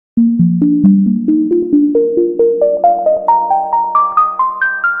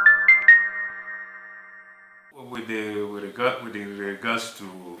regards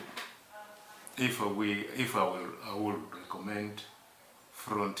to if I would recommend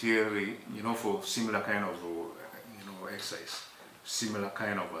Frontieri, for similar kind of exercise, similar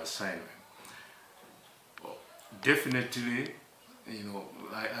kind of assignment. Definitely,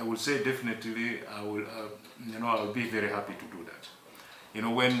 I would say definitely I will, I'll be very happy to do that.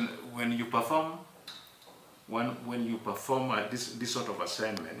 When you perform this sort of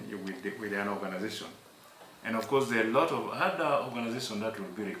assignment with an organization, and of course there are a lot of other organizations that will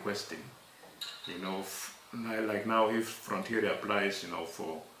be requesting, like now if Frontieri applies,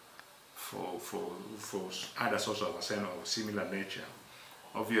 for other sorts of assignment of similar nature,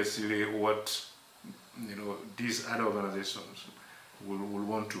 obviously what these other organizations will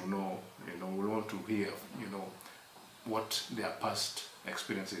want to know, will want to hear, what their past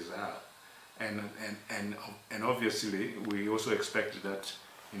experiences are, and obviously we also expect that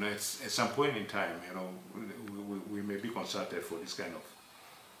at some point in time, we may be consulted for this kind of,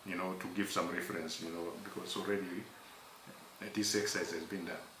 to give some reference, because already this exercise has been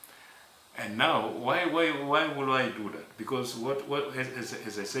done. And now, why will I do that? Because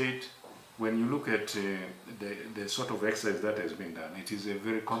as I said, when you look at the sort of exercise that has been done, it is a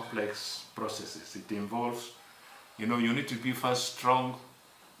very complex process. It involves, you need to be first strong,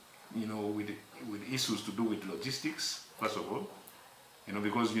 with issues to do with logistics, first of all,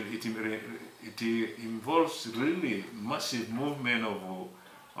 because it involves really massive movement of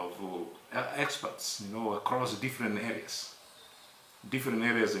experts, across different areas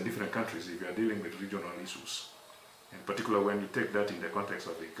in different countries if you are dealing with regional issues. In particular, when you take that in the context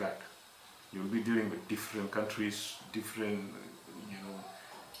of a GAC, you'll be dealing with different countries, different,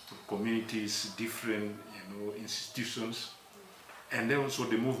 communities, different, institutions, and then also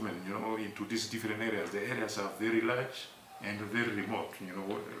the movement, into these different areas. The areas are very large and very remote,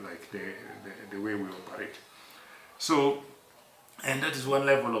 like the way we operate. So, and that is one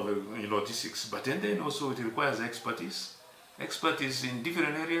level of logistics. But then also it requires expertise in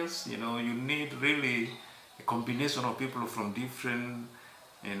different areas. You need really a combination of people from different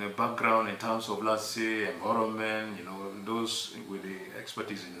background in terms of, let's say, environment, those with the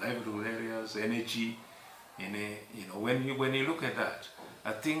expertise in livelihood areas, energy. When you look at that,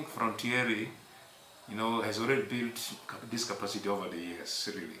 I think Frontieri, has already built this capacity over the years,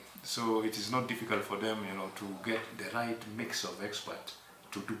 really. So it is not difficult for them, to get the right mix of experts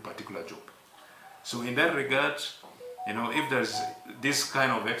to do particular job. So in that regard, if there's this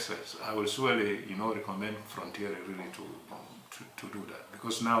kind of exercise, I will surely, recommend Frontieri really to do that,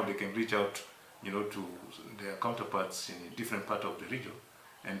 because now they can reach out, to their counterparts in a different part of the region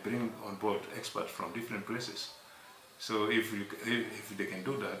and bring on board experts from different places. So if they can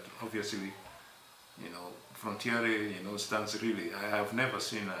do that, obviously, Frontieri, stands really. I have never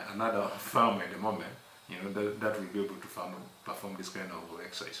seen another firm at the moment, that will be able to perform this kind of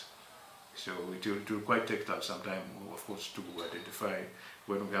exercise. So it will quite take some time, of course, to identify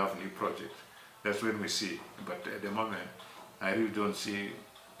when we have new projects. That's when we see. But at the moment, I really don't see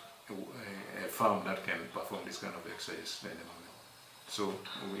a firm that can perform this kind of exercise at the moment. So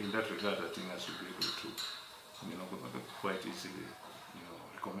in that regard, I think I should be able to, quite easily,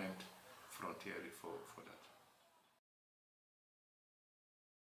 recommend Frontieri for that.